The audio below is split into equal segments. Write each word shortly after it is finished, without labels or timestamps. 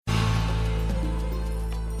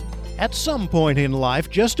At some point in life,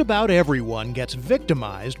 just about everyone gets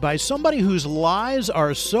victimized by somebody whose lies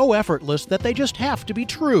are so effortless that they just have to be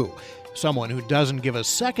true. Someone who doesn't give a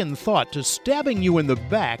second thought to stabbing you in the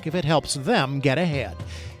back if it helps them get ahead.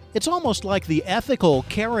 It's almost like the ethical,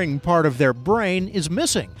 caring part of their brain is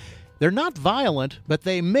missing. They're not violent, but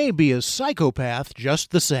they may be a psychopath just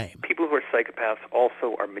the same. People who are psychopaths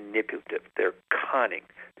also are manipulative. They're conning.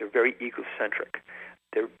 They're very egocentric.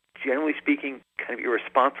 They're, generally speaking, kind of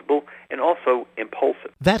irresponsible and also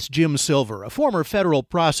impulsive. That's Jim Silver, a former federal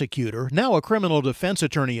prosecutor, now a criminal defense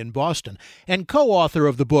attorney in Boston, and co-author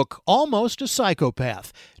of the book Almost a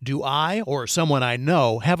Psychopath. Do I, or someone I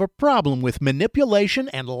know, have a problem with manipulation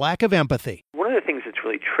and lack of empathy? One of the things that's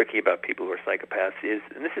really tricky about people who are psychopaths is,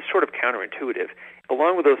 and this is sort of counterintuitive,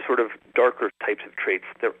 along with those sort of darker types of traits,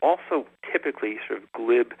 they're also typically sort of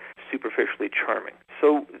glib, superficially charming.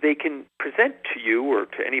 So they can present to you or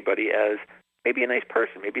to anybody as maybe a nice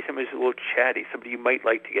person, maybe somebody who's a little chatty, somebody you might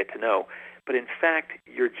like to get to know, but in fact,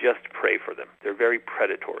 you're just prey for them. They're very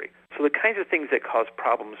predatory. So the kinds of things that cause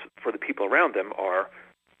problems for the people around them are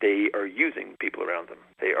they are using people around them.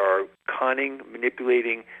 They are conning,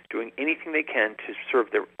 manipulating, doing anything they can to serve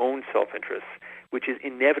their own self-interests, which is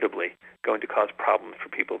inevitably going to cause problems for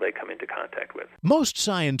people they come into contact with. Most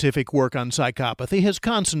scientific work on psychopathy has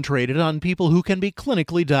concentrated on people who can be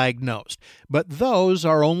clinically diagnosed, but those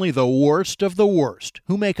are only the worst of the worst,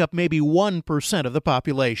 who make up maybe 1% of the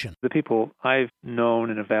population. The people I've known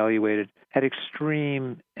and evaluated at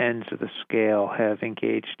extreme ends of the scale have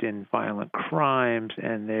engaged in violent crimes,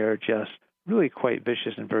 and they're just really quite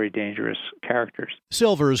vicious and very dangerous characters.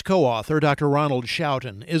 Silver's co-author, Dr. Ronald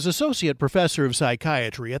Schouten, is Associate Professor of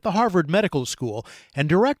Psychiatry at the Harvard Medical School and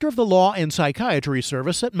Director of the Law and Psychiatry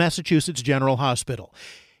Service at Massachusetts General Hospital.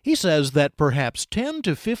 He says that perhaps 10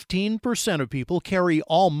 to 15% of people carry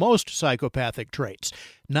almost psychopathic traits,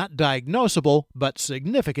 not diagnosable, but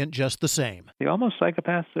significant just the same. The almost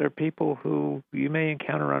psychopaths are people who you may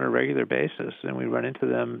encounter on a regular basis, and we run into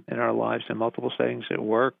them in our lives in multiple settings at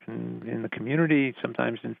work and in the community,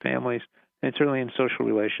 sometimes in families, and certainly in social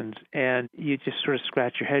relations. And you just sort of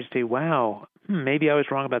scratch your head and say, wow, maybe I was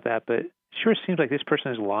wrong about that, but it sure seems like this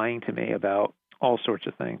person is lying to me about all sorts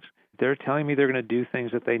of things. They're telling me they're going to do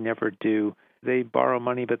things that they never do. They borrow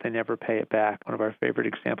money, but they never pay it back. One of our favorite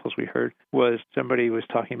examples we heard was somebody was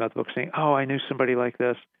talking about the book saying, oh, I knew somebody like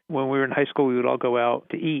this. When we were in high school, we would all go out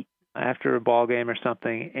to eat after a ball game or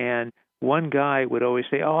something. And one guy would always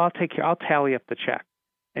say, oh, I'll take care. I'll tally up the check.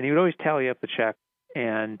 And he would always tally up the check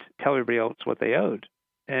and tell everybody else what they owed.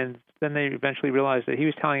 And then they eventually realized that he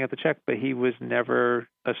was tallying up the check, but he was never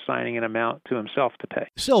assigning an amount to himself to pay.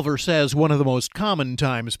 Silver says one of the most common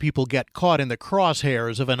times people get caught in the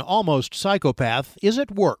crosshairs of an almost psychopath is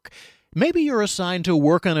at work. Maybe you're assigned to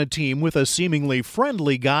work on a team with a seemingly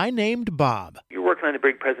friendly guy named Bob. You're working on a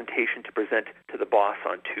big presentation to present to the boss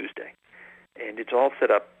on Tuesday, and it's all set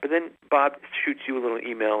up. But then Bob shoots you a little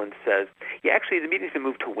email and says, yeah, actually, the meeting's been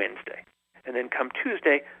moved to Wednesday. And then come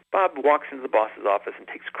Tuesday, Bob walks into the boss's office and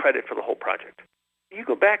takes credit for the whole project. You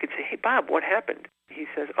go back and say, hey, Bob, what happened? He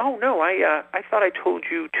says, oh, no, I thought I told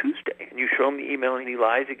you Tuesday. And you show him the email, and he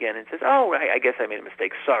lies again and says, oh, I guess I made a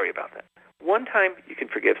mistake. Sorry about that. One time, you can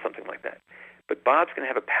forgive something like that. But Bob's going to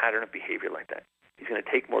have a pattern of behavior like that. He's going to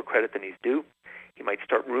take more credit than he's due. He might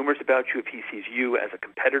start rumors about you if he sees you as a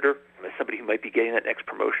competitor, as somebody who might be getting that next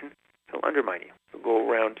promotion. He'll undermine you. He'll go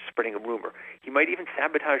around spreading a rumor. He might even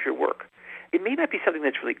sabotage your work. It may not be something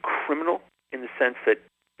that's really criminal in the sense that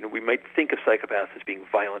we might think of psychopaths as being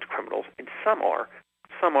violent criminals, and some are,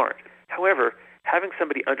 some aren't. However, having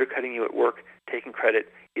somebody undercutting you at work, taking credit,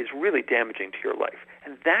 is really damaging to your life.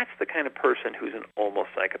 And that's the kind of person who's an almost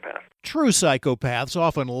psychopath. True psychopaths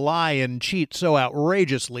often lie and cheat so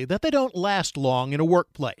outrageously that they don't last long in a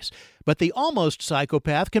workplace. But the almost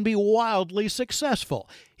psychopath can be wildly successful.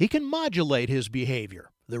 He can modulate his behavior.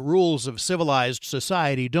 The rules of civilized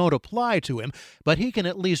society don't apply to him, but he can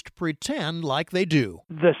at least pretend like they do.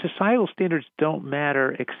 The societal standards don't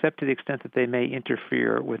matter except to the extent that they may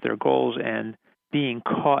interfere with their goals, and being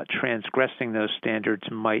caught transgressing those standards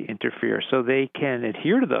might interfere. So they can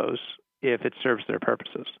adhere to those if it serves their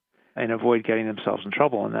purposes and avoid getting themselves in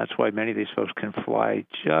trouble. And that's why many of these folks can fly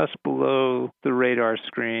just below the radar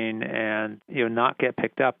screen and not get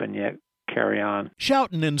picked up and yet carry on.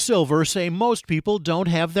 Schouten and Silver say most people don't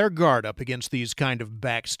have their guard up against these kind of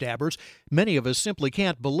backstabbers. Many of us simply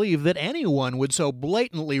can't believe that anyone would so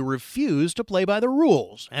blatantly refuse to play by the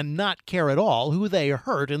rules and not care at all who they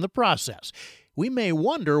hurt in the process. We may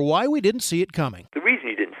wonder why we didn't see it coming. The reason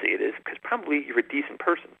you didn't see it is because probably you're a decent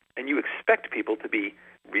person, and you expect people to be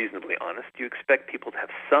reasonably honest. You expect people to have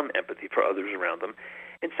some empathy for others around them.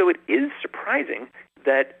 And so it is surprising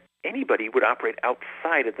that anybody would operate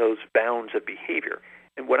outside of those bounds of behavior.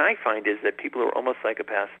 And what I find is that people who are almost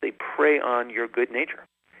psychopaths, they prey on your good nature.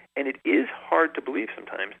 And it is hard to believe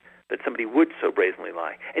sometimes that somebody would so brazenly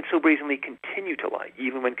lie and so brazenly continue to lie,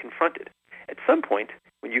 even when confronted. At some point,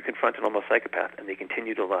 when you confront an almost psychopath and they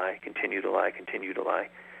continue to lie, continue to lie, continue to lie,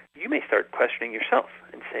 you may start questioning yourself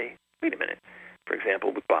and say, wait a minute. For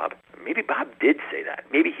example, with Bob, maybe Bob did say that.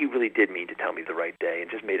 Maybe he really did mean to tell me the right day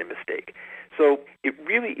and just made a mistake. So it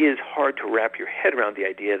really is hard to wrap your head around the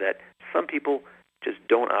idea that some people just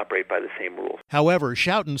don't operate by the same rules. However,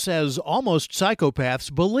 Schouten says almost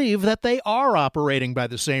psychopaths believe that they are operating by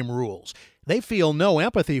the same rules. They feel no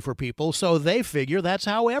empathy for people, so they figure that's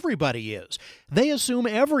how everybody is. They assume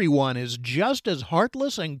everyone is just as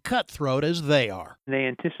heartless and cutthroat as they are. They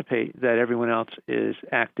anticipate that everyone else is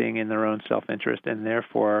acting in their own self-interest, and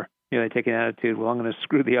therefore, they take an attitude, well, I'm going to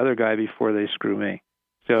screw the other guy before they screw me.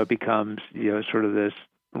 So it becomes, sort of this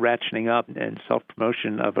ratcheting up and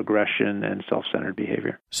self-promotion of aggression and self-centered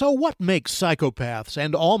behavior. So what makes psychopaths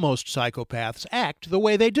and almost psychopaths act the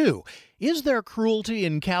way they do? Is their cruelty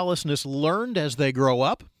and callousness learned as they grow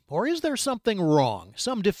up? Or is there something wrong,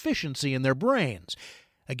 some deficiency in their brains?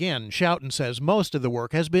 Again, Schouten says most of the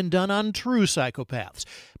work has been done on true psychopaths,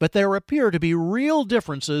 but there appear to be real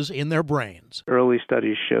differences in their brains. Early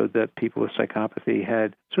studies showed that people with psychopathy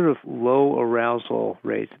had sort of low arousal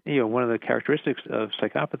rates. One of the characteristics of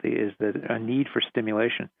psychopathy is that a need for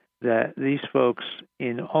stimulation, that these folks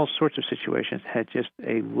in all sorts of situations had just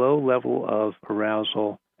a low level of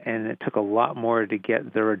arousal, and it took a lot more to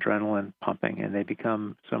get their adrenaline pumping, and they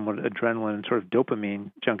become somewhat adrenaline and sort of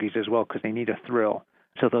dopamine junkies as well because they need a thrill.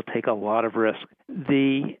 So they'll take a lot of risk.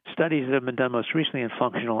 The studies that have been done most recently in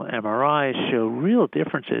functional MRIs show real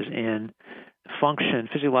differences in function,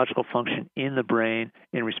 physiological function in the brain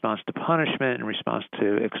in response to punishment, in response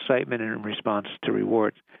to excitement, and in response to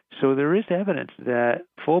rewards. So there is evidence that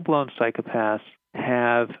full-blown psychopaths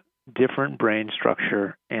have different brain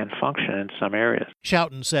structure and function in some areas.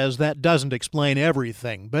 Schouten says that doesn't explain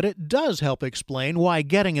everything, but it does help explain why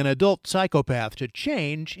getting an adult psychopath to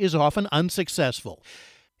change is often unsuccessful.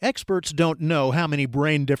 Experts don't know how many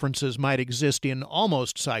brain differences might exist in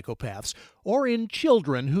almost psychopaths or in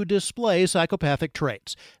children who display psychopathic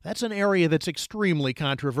traits. That's an area that's extremely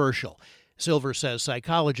controversial. Silver says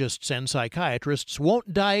psychologists and psychiatrists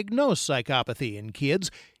won't diagnose psychopathy in kids,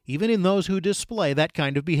 even in those who display that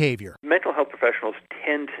kind of behavior. Mental health professionals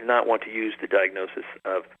tend to not want to use the diagnosis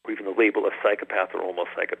of, or even the label of psychopath or almost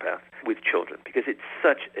psychopath with children because it's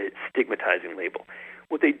such a stigmatizing label.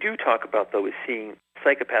 What they do talk about, though, is seeing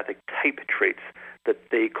psychopathic type traits that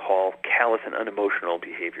they call callous and unemotional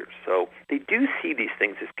behaviors. So they do see these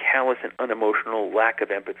things as callous and unemotional, lack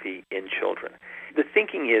of empathy in children. The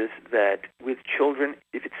thinking is that with children,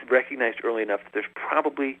 if it's recognized early enough, there's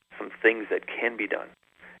probably some things that can be done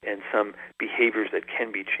and some behaviors that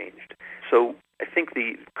can be changed. So I think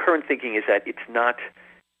the current thinking is that it's not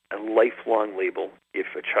a lifelong label if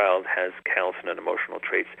a child has callous and unemotional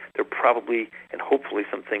traits. There are probably and hopefully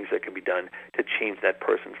some things that can be done to change that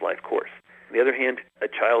person's life course. On the other hand, a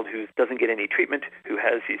child who doesn't get any treatment, who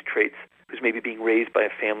has these traits, who's maybe being raised by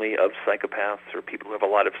a family of psychopaths or people who have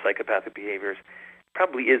a lot of psychopathic behaviors,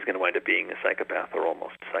 probably is going to wind up being a psychopath or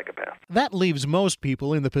almost psychopath. That leaves most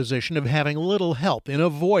people in the position of having little help in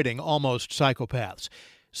avoiding almost psychopaths.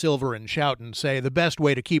 Silver and Schouten say the best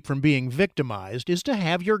way to keep from being victimized is to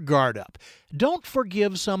have your guard up. Don't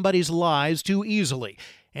forgive somebody's lies too easily.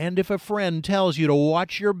 And if a friend tells you to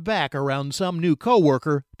watch your back around some new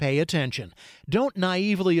coworker, pay attention. Don't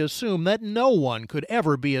naively assume that no one could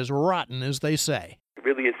ever be as rotten as they say. It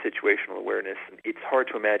really is situational awareness. It's hard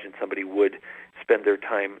to imagine somebody would spend their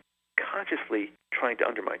time consciously trying to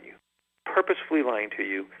undermine you, purposefully lying to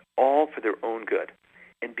you, all for their own good,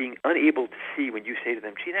 and being unable to see when you say to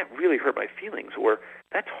them, gee, that really hurt my feelings, or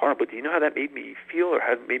that's horrible. Do you know how that made me feel or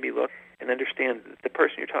how it made me look? And understand that the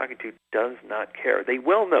person you're talking to does not care. They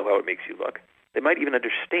well know how it makes you look. They might even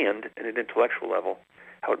understand at an intellectual level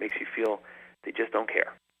how it makes you feel. They just don't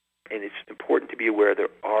care. And it's important to be aware there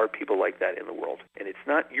are people like that in the world. And it's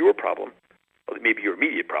not your problem. Well, it may be your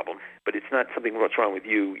immediate problem, but it's not something what's wrong with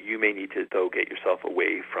you. You may need to, though, get yourself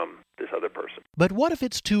away from this other person. But what if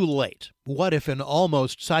it's too late? What if an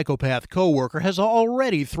almost psychopath coworker has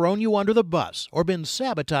already thrown you under the bus or been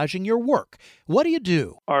sabotaging your work? What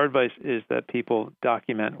do? Our advice is that people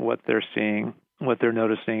document what they're seeing, what they're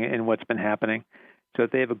noticing, and what's been happening so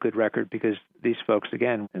that they have a good record, because these folks,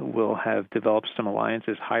 again, will have developed some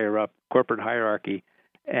alliances higher up, corporate hierarchy,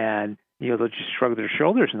 and they'll just shrug their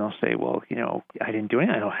shoulders and they'll say, well, I didn't do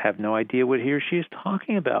anything. I have no idea what he or she is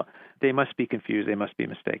talking about. They must be confused. They must be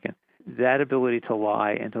mistaken. That ability to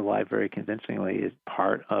lie and to lie very convincingly is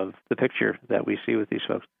part of the picture that we see with these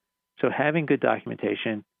folks. So having good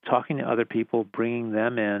documentation, talking to other people, bringing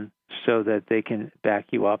them in so that they can back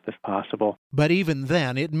you up if possible. But even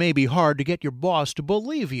then, it may be hard to get your boss to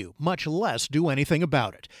believe you, much less do anything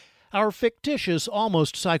about it. Our fictitious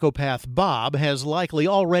almost psychopath Bob has likely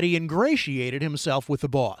already ingratiated himself with the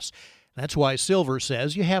boss. That's why Silver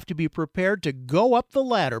says you have to be prepared to go up the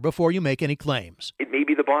ladder before you make any claims. It may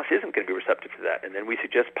be the boss isn't going to be receptive to that, and then we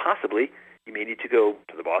suggest possibly you may need to go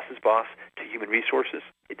to the boss's boss, to human resources.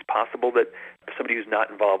 It's possible that somebody who's not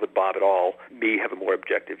involved with Bob at all may have a more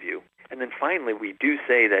objective view. And then finally, we do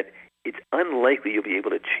say that it's unlikely you'll be able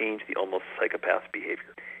to change the almost psychopath's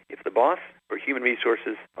behavior. If the boss or human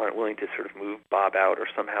resources aren't willing to sort of move Bob out or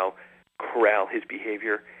somehow corral his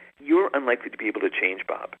behavior, you're unlikely to be able to change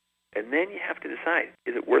Bob. And then you have to decide,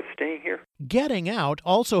 is it worth staying here? Getting out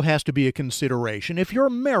also has to be a consideration if you're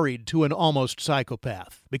married to an almost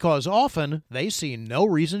psychopath, because often they see no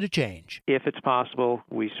reason to change. If it's possible,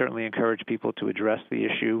 we certainly encourage people to address the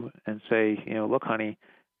issue and say, look, honey,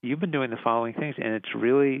 you've been doing the following things, and it's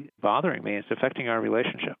really bothering me. It's affecting our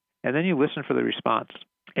relationship. And then you listen for the response.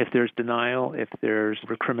 If there's denial, if there's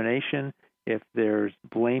recrimination, if there's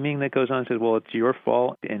blaming that goes on, says, well, it's your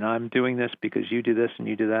fault, and I'm doing this because you do this and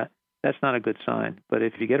you do that, that's not a good sign. But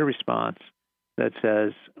if you get a response that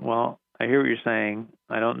says, well, I hear what you're saying,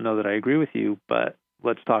 I don't know that I agree with you, but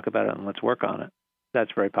let's talk about it and let's work on it, that's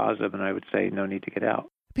very positive, and I would say no need to get out.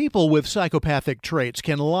 People with psychopathic traits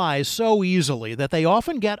can lie so easily that they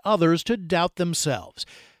often get others to doubt themselves.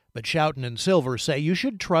 But Schouten and Silver say you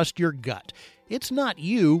should trust your gut. It's not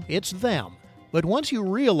you, it's them. But once you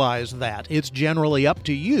realize that, it's generally up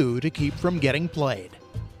to you to keep from getting played.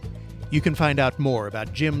 You can find out more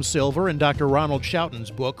about Jim Silver and Dr. Ronald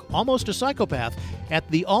Schouten's book, Almost a Psychopath, at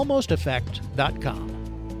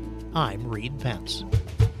thealmosteffect.com. I'm Reed Pence.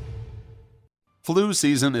 Flu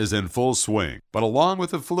season is in full swing, but along with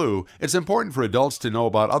the flu, it's important for adults to know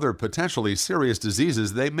about other potentially serious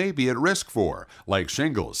diseases they may be at risk for, like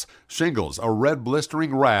shingles. Shingles, a red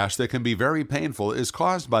blistering rash that can be very painful, is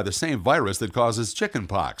caused by the same virus that causes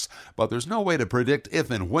chickenpox, but there's no way to predict if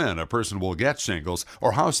and when a person will get shingles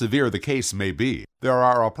or how severe the case may be. There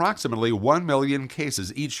are approximately 1 million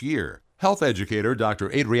cases each year. Health educator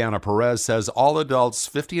Dr. Adriana Perez says all adults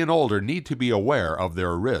 50 and older need to be aware of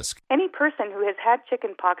their risk. Any person who has had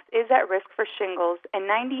chickenpox is at risk for shingles, and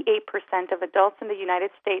 98% of adults in the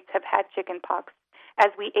United States have had chickenpox.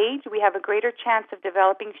 As we age, we have a greater chance of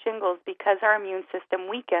developing shingles because our immune system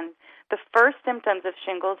weakens. The first symptoms of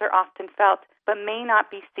shingles are often felt, but may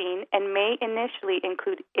not be seen and may initially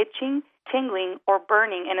include itching, tingling, or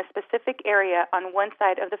burning in a specific area on one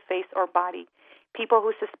side of the face or body. People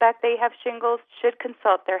who suspect they have shingles should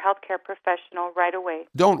consult their healthcare professional right away.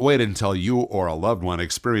 Don't wait until you or a loved one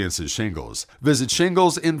experiences shingles. Visit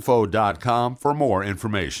shinglesinfo.com for more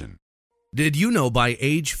information. Did you know by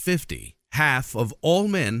age 50, half of all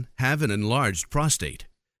men have an enlarged prostate?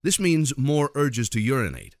 This means more urges to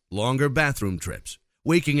urinate, longer bathroom trips,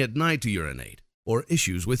 waking at night to urinate, or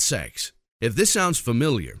issues with sex. If this sounds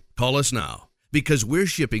familiar, call us now, because we're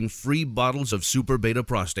shipping free bottles of Super Beta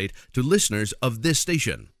Prostate to listeners of this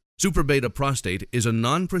station. Super Beta Prostate is a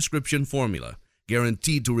non-prescription formula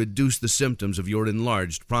guaranteed to reduce the symptoms of your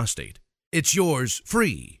enlarged prostate. It's yours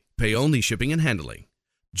free. Pay only shipping and handling.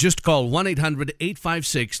 Just call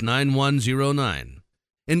 1-800-856-9109.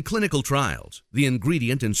 In clinical trials, the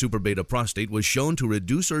ingredient in Super Beta Prostate was shown to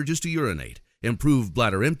reduce urges to urinate, improve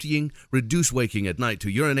bladder emptying, reduce waking at night to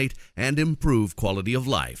urinate, and improve quality of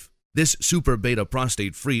life. This Super Beta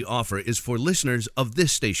Prostate free offer is for listeners of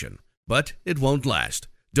this station, but it won't last.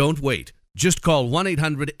 Don't wait. Just call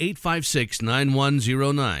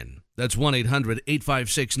 1-800-856-9109. That's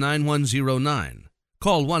 1-800-856-9109.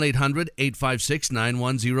 Call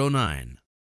 1-800-856-9109.